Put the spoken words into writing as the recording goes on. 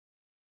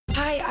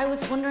Hi, I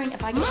was wondering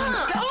if I could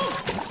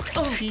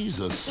change... She's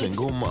a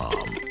single mom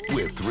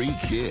with 3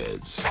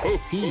 kids.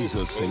 He's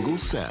a single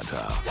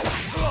Santa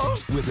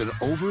with an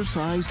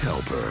oversized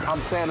helper. I'm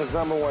Santa's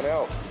 #1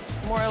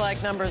 elf. More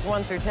like numbers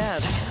 1 through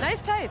 10.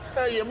 Nice tights.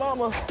 Hey, your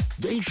mama.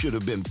 They should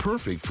have been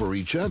perfect for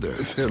each other.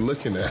 They're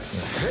looking at me.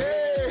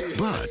 Hey!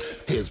 But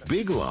his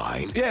big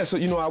line... Yeah, so,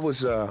 you know, I was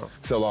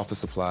sell office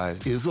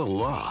supplies. ...is a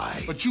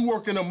lie. But you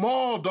work in a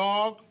mall,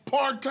 dog.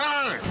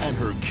 Part-time. And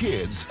her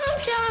kids... I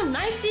don't care how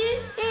nice he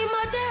is. He ain't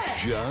my dad.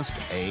 ...just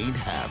ain't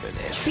having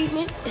it.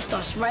 Treatment, it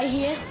starts right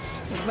here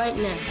and right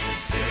now.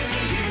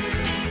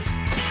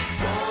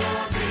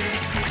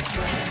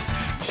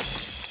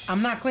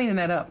 I'm not cleaning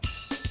that up.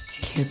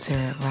 Kids are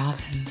at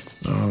Robin's.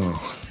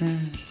 Oh.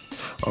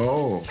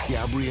 Oh.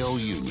 Gabrielle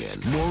Union,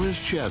 Morris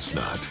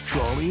Chestnut,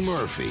 Charlie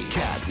Murphy,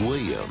 Cat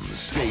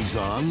Williams,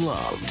 Faison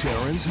Love,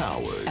 Terrence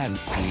Howard, and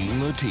Queen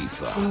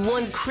Latifah.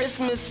 One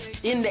Christmas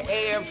in the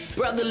air,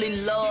 brotherly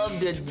love,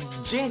 the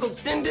jingle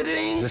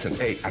ding-ding. Listen,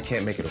 hey, I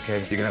can't make it, okay?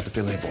 You're gonna have to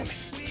fill in for me.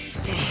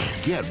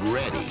 Get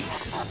ready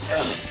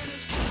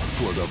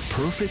for the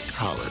perfect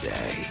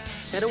holiday.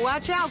 Better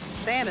watch out.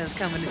 Santa's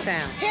coming to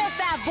town. Here,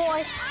 fat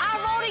boy. I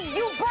wrote it,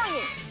 you bring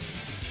it.